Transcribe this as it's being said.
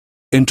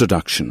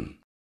Introduction.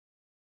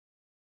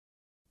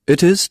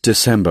 It is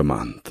December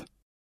month.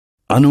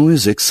 Anu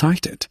is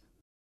excited.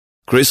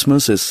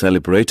 Christmas is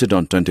celebrated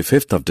on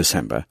 25th of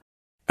December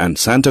and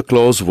Santa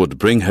Claus would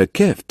bring her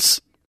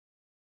gifts.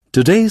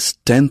 Today is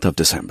 10th of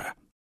December.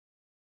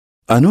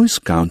 Anu is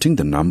counting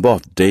the number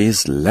of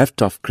days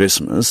left of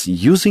Christmas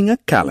using a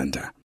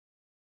calendar.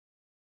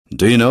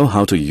 Do you know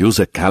how to use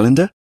a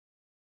calendar?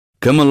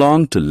 Come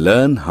along to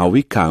learn how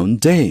we count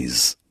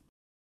days.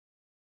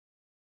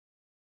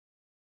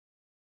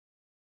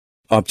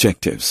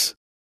 Objectives.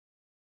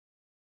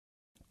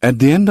 At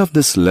the end of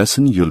this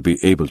lesson, you'll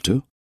be able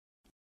to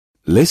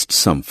list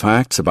some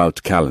facts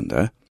about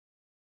calendar,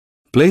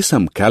 play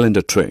some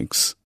calendar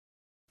tricks,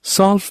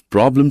 solve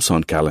problems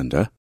on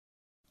calendar,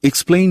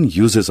 explain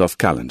uses of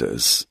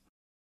calendars.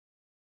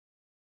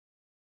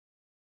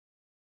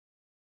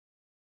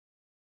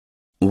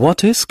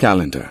 What is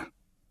calendar?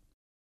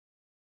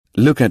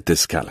 Look at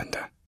this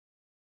calendar.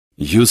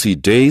 You see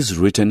days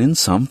written in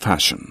some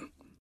fashion.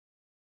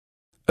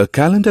 A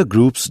calendar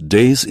groups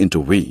days into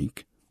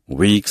week,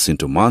 weeks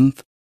into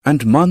month,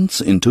 and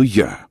months into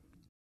year.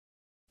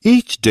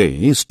 Each day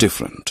is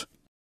different.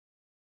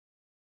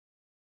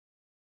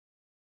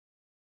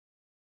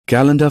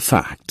 Calendar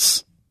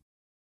facts.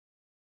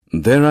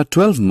 There are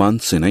 12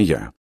 months in a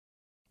year.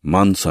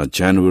 Months are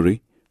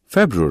January,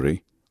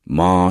 February,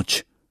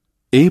 March,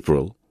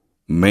 April,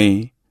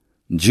 May,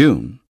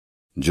 June,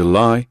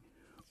 July,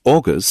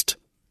 August,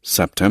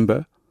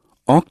 September,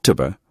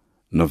 October,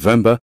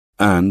 November,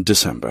 and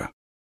December.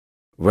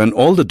 When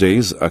all the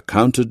days are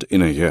counted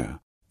in a year,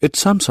 it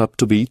sums up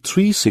to be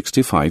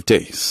 365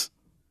 days.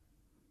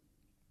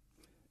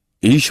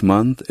 Each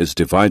month is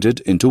divided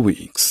into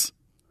weeks.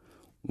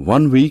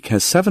 1 week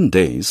has 7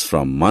 days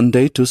from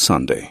Monday to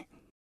Sunday.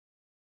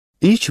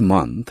 Each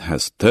month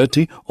has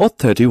 30 or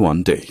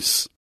 31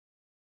 days.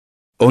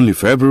 Only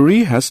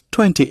February has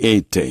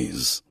 28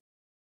 days.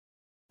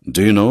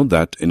 Do you know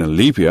that in a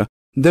leap year,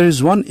 there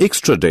is 1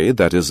 extra day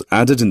that is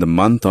added in the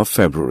month of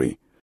February?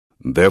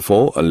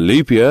 Therefore, a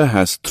leap year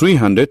has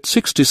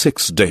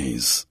 366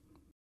 days.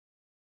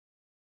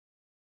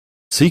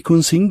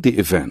 Sequencing the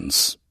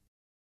events.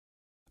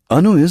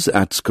 Anu is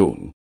at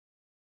school.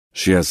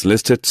 She has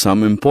listed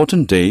some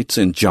important dates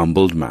in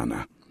jumbled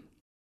manner.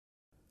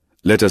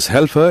 Let us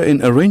help her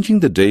in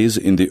arranging the days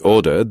in the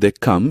order they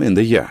come in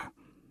the year.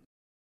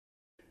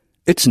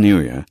 It's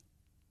New Year,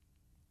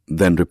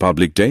 then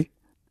Republic Day,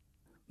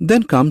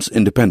 then comes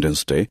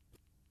Independence Day,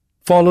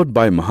 followed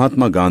by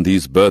Mahatma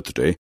Gandhi's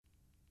birthday,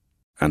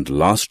 and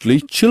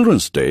lastly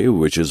Children's Day,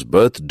 which is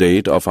birth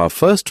date of our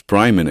first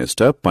Prime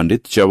Minister,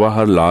 Pandit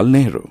Jawaharlal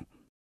Nehru.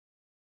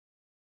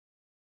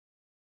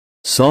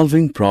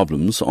 Solving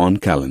problems on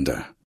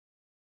calendar.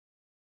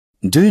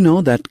 Do you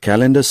know that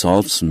calendar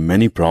solves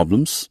many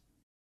problems?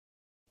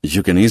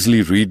 You can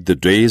easily read the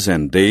days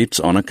and dates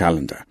on a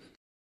calendar.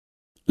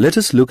 Let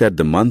us look at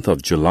the month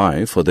of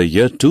July for the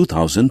year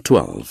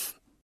 2012.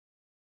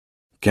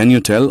 Can you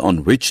tell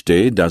on which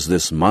day does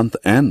this month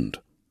end?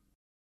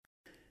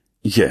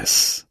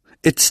 Yes,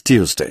 it's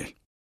Tuesday.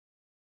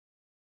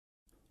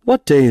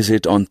 What day is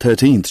it on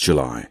 13th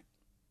July?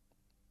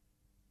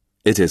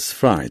 It is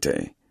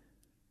Friday.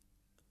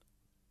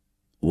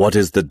 What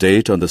is the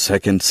date on the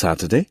second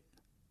Saturday?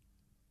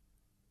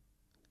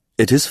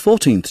 It is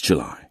 14th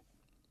July.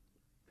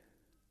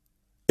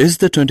 Is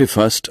the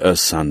 21st a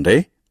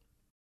Sunday?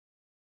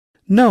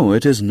 No,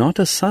 it is not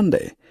a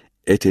Sunday.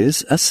 It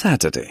is a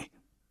Saturday.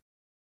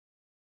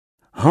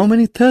 How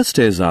many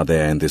Thursdays are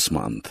there in this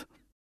month?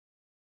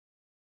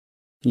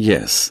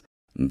 Yes,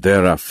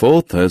 there are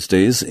 4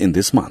 Thursdays in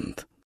this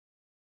month.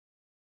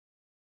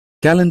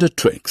 Calendar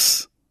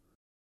tricks.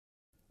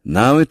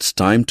 Now it's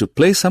time to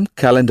play some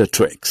calendar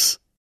tricks.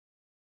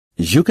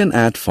 You can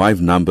add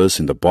 5 numbers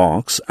in the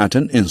box at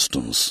an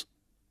instance.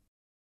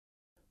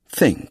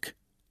 Think.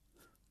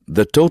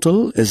 The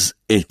total is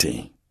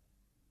 80.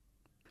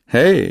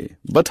 Hey,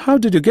 but how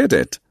did you get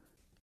it?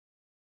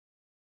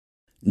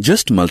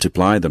 Just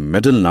multiply the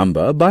middle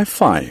number by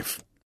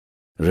 5.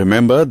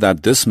 Remember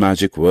that this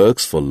magic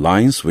works for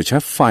lines which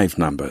have 5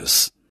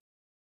 numbers.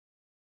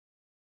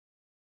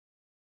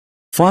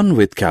 Fun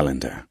with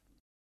calendar.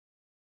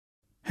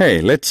 Hey,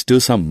 let's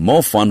do some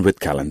more fun with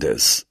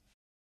calendars.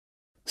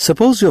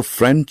 Suppose your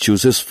friend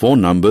chooses 4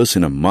 numbers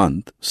in a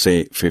month,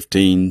 say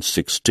 15,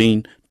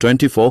 16,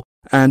 24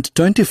 and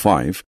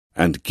 25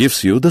 and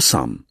gives you the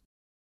sum.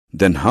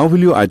 Then how will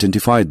you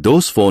identify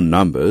those 4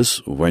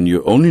 numbers when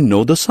you only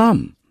know the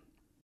sum?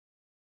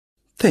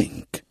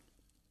 Think.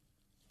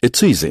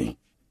 It's easy.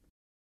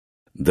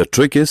 The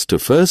trick is to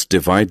first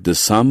divide the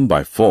sum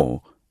by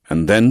 4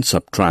 and then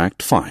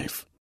subtract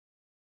 5.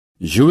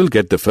 You will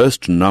get the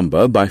first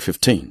number by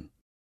 15.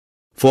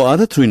 For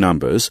other 3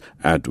 numbers,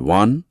 add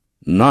 1,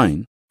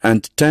 9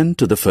 and 10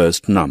 to the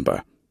first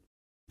number.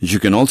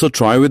 You can also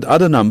try with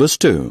other numbers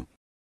too.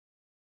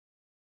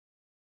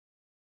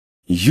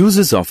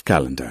 Uses of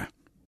calendar.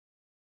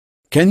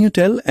 Can you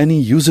tell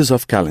any uses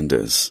of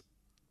calendars?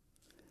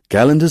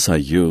 Calendars are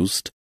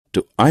used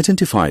to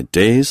identify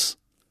days,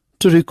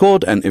 to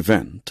record an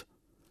event,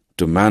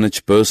 to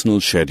manage personal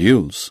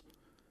schedules,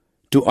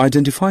 to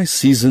identify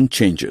season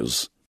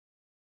changes.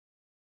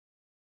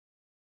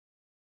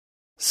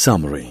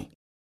 Summary.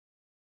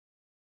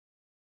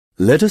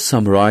 Let us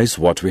summarize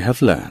what we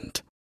have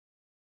learned.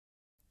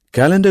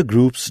 Calendar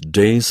groups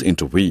days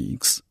into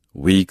weeks,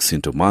 weeks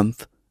into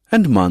month,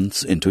 and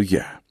months into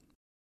year.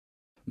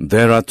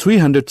 There are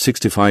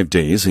 365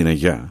 days in a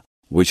year,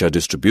 which are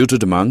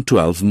distributed among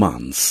 12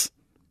 months.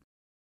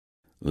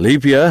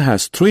 Leap year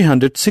has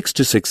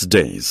 366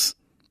 days.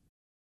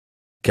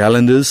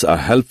 Calendars are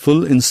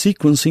helpful in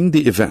sequencing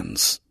the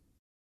events.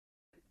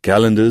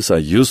 Calendars are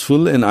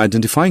useful in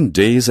identifying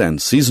days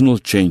and seasonal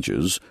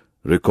changes,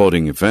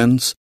 recording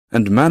events,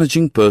 and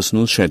managing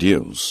personal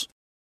schedules.